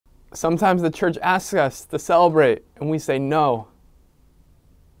Sometimes the church asks us to celebrate, and we say no.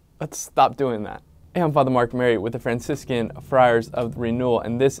 Let's stop doing that. Hey, I'm Father Mark Mary with the Franciscan Friars of Renewal,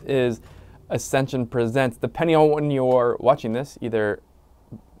 and this is Ascension Presents. Depending on when you're watching this, either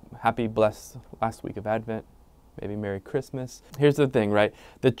happy, blessed last week of Advent, maybe Merry Christmas. Here's the thing, right?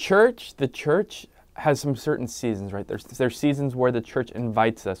 The church has some certain seasons, right? There's seasons where the church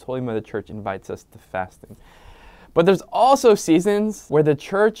invites us, Holy Mother Church invites us to fasting. But there's also seasons where the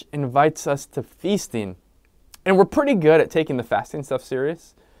church invites us to feasting. And we're pretty good at taking the fasting stuff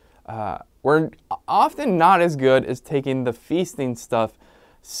serious. We're often not as good as taking the feasting stuff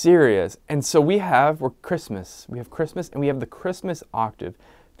serious. And so we're Christmas. We have Christmas, and we have the Christmas Octave,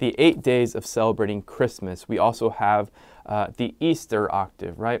 the 8 days of celebrating Christmas. We also have the Easter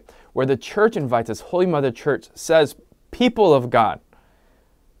Octave, right? Where the church invites us, Holy Mother Church says, people of God,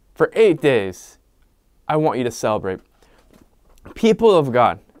 for 8 days, I want you to celebrate. People of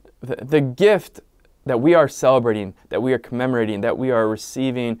God, the gift that we are celebrating, that we are commemorating, that we are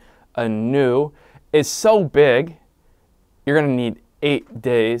receiving anew is so big, you're going to need 8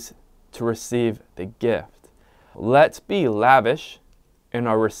 days to receive the gift. Let's be lavish in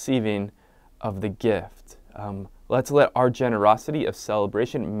our receiving of the gift. Let's let our generosity of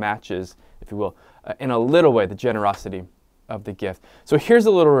celebration matches, if you will, in a little way, the generosity of the gift. So here's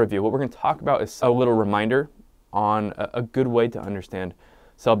a little review. What we're going to talk about is a little reminder on a good way to understand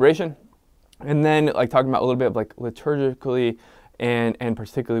celebration, and then talking about a little bit of liturgically and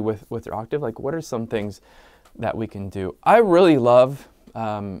particularly with your octave, what are some things that we can do. I really love,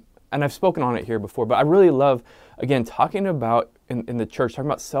 and I've spoken on it here before, but I really love, again, talking about in the church, talking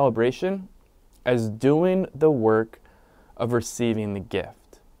about celebration as doing the work of receiving the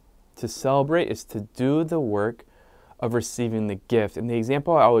gift. To celebrate is to do the work of receiving the gift. And the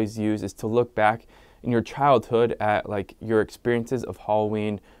example I always use is to look back in your childhood at your experiences of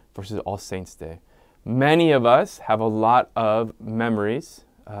Halloween versus All Saints Day. Many of us have a lot of memories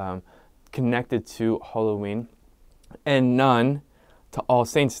connected to Halloween and none to All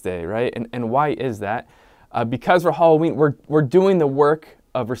Saints Day, right? And why is that? Because for Halloween, we're doing the work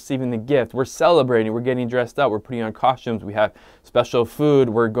of receiving the gift. We're celebrating, we're getting dressed up, we're putting on costumes, we have special food,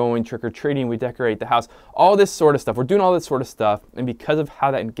 we're going trick-or-treating, we decorate the house, all this sort of stuff. We're doing all this sort of stuff, and because of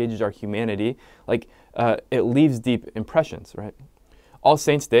how that engages our humanity, it leaves deep impressions, right? All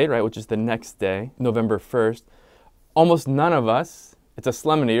Saints Day, right, which is the next day, November 1st, almost none of us, it's a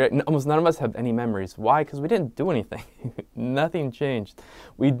solemnity, right? Almost none of us have any memories. Why? Because we didn't do anything. Nothing changed.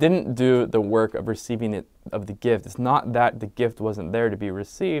 We didn't do the work of receiving it, of the gift. It's not that the gift wasn't there to be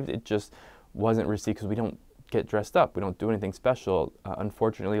received. It just wasn't received because we don't get dressed up. We don't do anything special.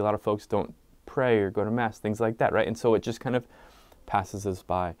 Unfortunately, a lot of folks don't pray or go to Mass, things like that, right? And so it just kind of passes us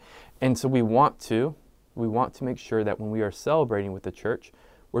by. And so we want to make sure that when we are celebrating with the church,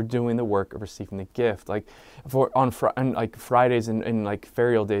 we're doing the work of receiving the gift. On Fridays and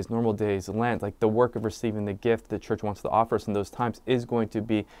ferial days, normal days, Lent, the work of receiving the gift the church wants to offer us in those times is going to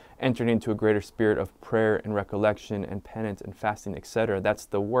be entering into a greater spirit of prayer and recollection and penance and fasting, etc. That's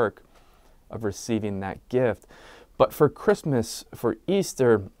the work of receiving that gift. But for Christmas, for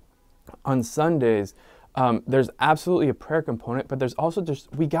Easter, on Sundays, there's absolutely a prayer component, but there's also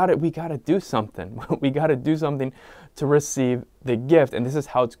just we gotta do something. We gotta do something to receive the gift, and this is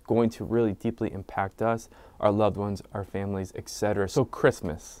how it's going to really deeply impact us, our loved ones, our families, etc. So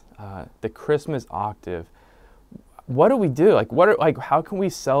Christmas, the Christmas Octave. What do we do? How can we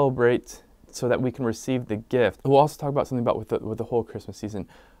celebrate so that we can receive the gift? We'll also talk about something about with the whole Christmas season.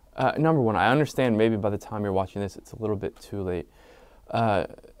 Number one, I understand maybe by the time you're watching this, it's a little bit too late.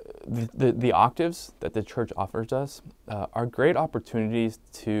 The octaves that the church offers us are great opportunities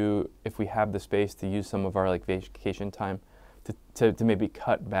to, if we have the space, to use some of our vacation time to maybe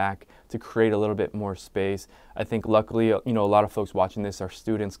cut back, to create a little bit more space. I think luckily, a lot of folks watching this are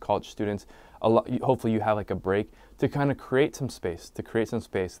students, college students. Hopefully you have a break to kind of create some space,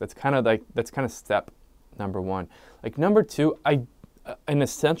 That's kind of step number one. Number two, an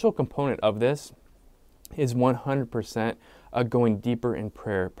essential component of this is 100% going deeper in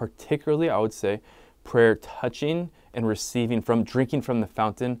prayer, particularly, I would say, prayer touching and receiving drinking from the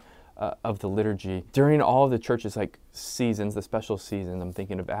fountain of the liturgy. During all of the church's seasons, the special seasons, I'm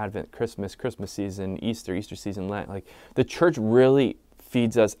thinking of Advent, Christmas season, Easter season, Lent, the church really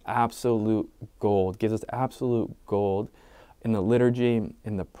feeds us absolute gold, gives us absolute gold in the liturgy,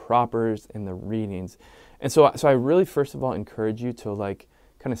 in the propers, in the readings. And so I really, first of all, encourage you to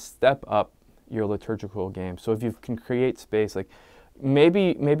kind of step up your liturgical game. So if you can create space,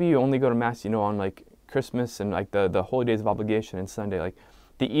 maybe you only go to Mass, on Christmas and the holy days of obligation and Sunday.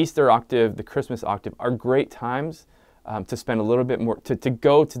 The Easter octave, the Christmas octave are great times to spend a little bit more, to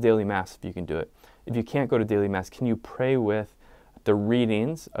go to daily Mass if you can do it. If you can't go to daily Mass, can you pray with the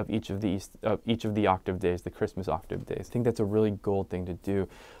readings of each of the octave days, the Christmas octave days? I think that's a really gold thing to do.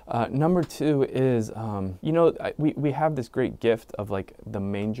 Number two is, we have this great gift of like the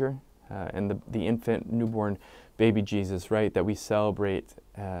manger and the infant newborn baby Jesus, right, that we celebrate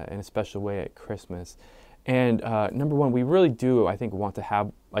in a special way at Christmas. And number one, we really do, I think, want to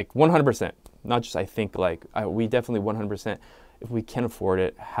have like 100%, not just I think, like we definitely 100%, if we can afford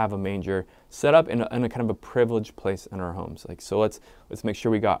it, have a manger set up in a kind of a privileged place in our homes. Like, so let's make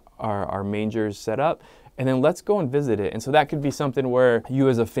sure we got our mangers set up, and then let's go and visit it. And so that could be something where you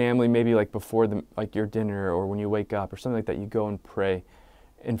as a family, maybe like before your dinner or when you wake up or something like that, you go and pray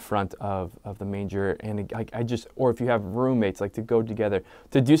in front of the manger. And or if you have roommates, like to go together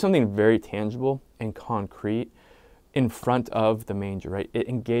to do something very tangible and concrete in front of the manger, right? It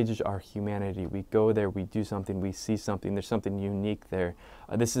engages our humanity. We go there, we do something, we see something, there's something unique there.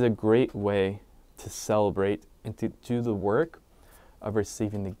 This is a great way to celebrate and to do the work of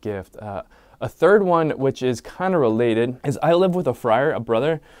receiving the gift. A third one, which is kind of related, is I live with a friar, a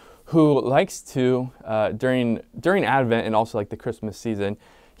brother, who likes to, during Advent and also like the Christmas season,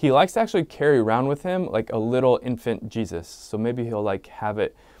 he likes to actually carry around with him like a little infant Jesus. So maybe he'll like have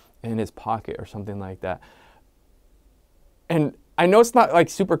it in his pocket or something like that. And I know it's not like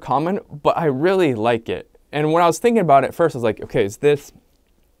super common, but I really like it. And when I was thinking about it first, I was like, okay, is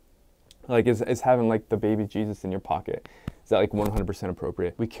having like the baby Jesus in your pocket, is that like 100%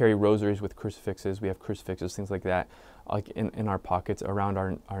 appropriate? We carry rosaries with crucifixes. We have crucifixes, things like that, like in our pockets around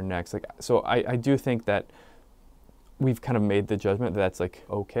our necks. Like, so I do think that we've kind of made the judgment that that's like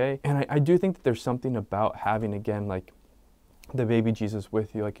okay. And I do think that there's something about having, again, like the baby Jesus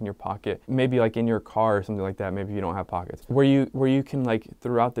with you, like in your pocket, maybe like in your car or something like that. Maybe you don't have pockets, where you can like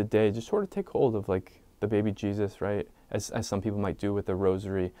throughout the day just sort of take hold of like the baby Jesus, right? As some people might do with the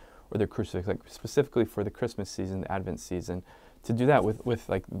rosary or their crucifix, like specifically for the Christmas season, the Advent season, to do that with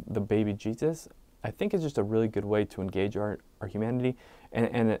like the baby Jesus, I think is just a really good way to engage our humanity and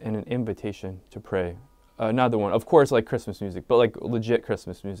an invitation to pray. Another one, of course, like Christmas music, but like legit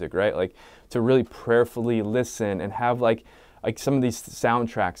Christmas music, right? Like to really prayerfully listen and have like some of these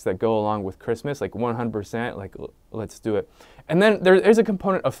soundtracks that go along with Christmas, like 100%, like let's do it. And then there's a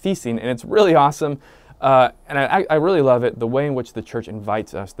component of feasting, and it's really awesome. And I really love it, the way in which the church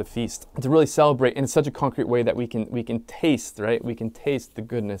invites us to feast, to really celebrate in such a concrete way that we can taste, right? We can taste the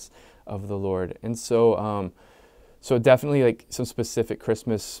goodness of the Lord. And so, so definitely like some specific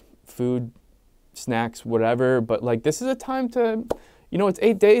Christmas food, snacks, whatever. But like this is a time to, it's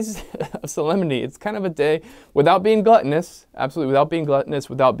 8 days of solemnity. It's kind of a day without being gluttonous, absolutely, without being gluttonous,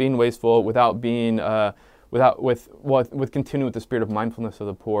 without being wasteful, with continuing with the spirit of mindfulness of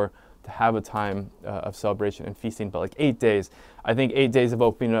the poor, to have a time of celebration and feasting. But like 8 days, I think 8 days of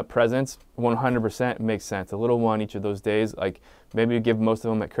opening up presents, 100% makes sense. A little one each of those days, like maybe you give most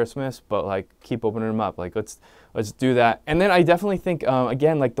of them at Christmas, but like keep opening them up. Like let's do that. And then I definitely think,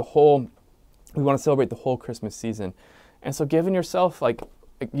 again, like we want to celebrate the whole Christmas season. And so giving yourself, like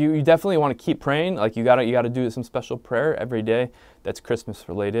you definitely want to keep praying. Like you gotta do some special prayer every day that's Christmas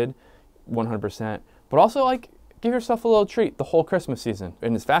related, 100%. But also like give yourself a little treat the whole Christmas season.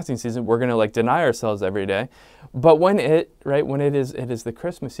 In this fasting season, we're gonna like deny ourselves every day. But when it is the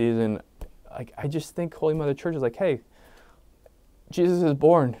Christmas season, like I just think Holy Mother Church is like, hey, Jesus is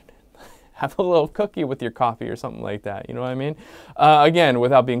born. Have a little cookie with your coffee or something like that. You know what I mean? Again,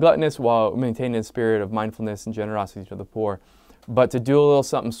 without being gluttonous, while maintaining a spirit of mindfulness and generosity to the poor. But to do a little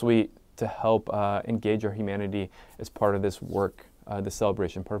something sweet to help engage our humanity as part of this work, the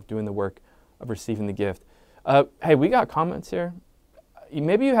celebration, part of doing the work of receiving the gift. Hey, we got comments here.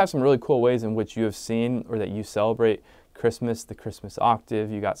 Maybe you have some really cool ways in which you have seen or that you celebrate Christmas, the Christmas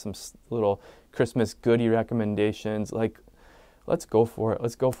octave. You got some little Christmas goodie recommendations. Like, let's go for it.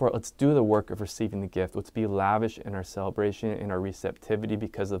 Let's go for it. Let's do the work of receiving the gift. Let's be lavish in our celebration, in our receptivity,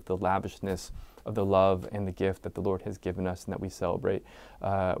 because of the lavishness of the love and the gift that the Lord has given us and that we celebrate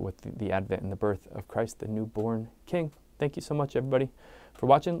with the Advent and the birth of Christ, the newborn King. Thank you so much, everybody, for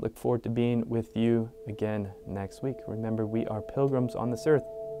watching. Look forward to being with you again next week. Remember, we are pilgrims on this earth.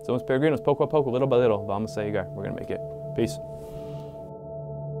 Somos peregrinos, poco a poco, little by little. Vamos a llegar. We're going to make it. Peace.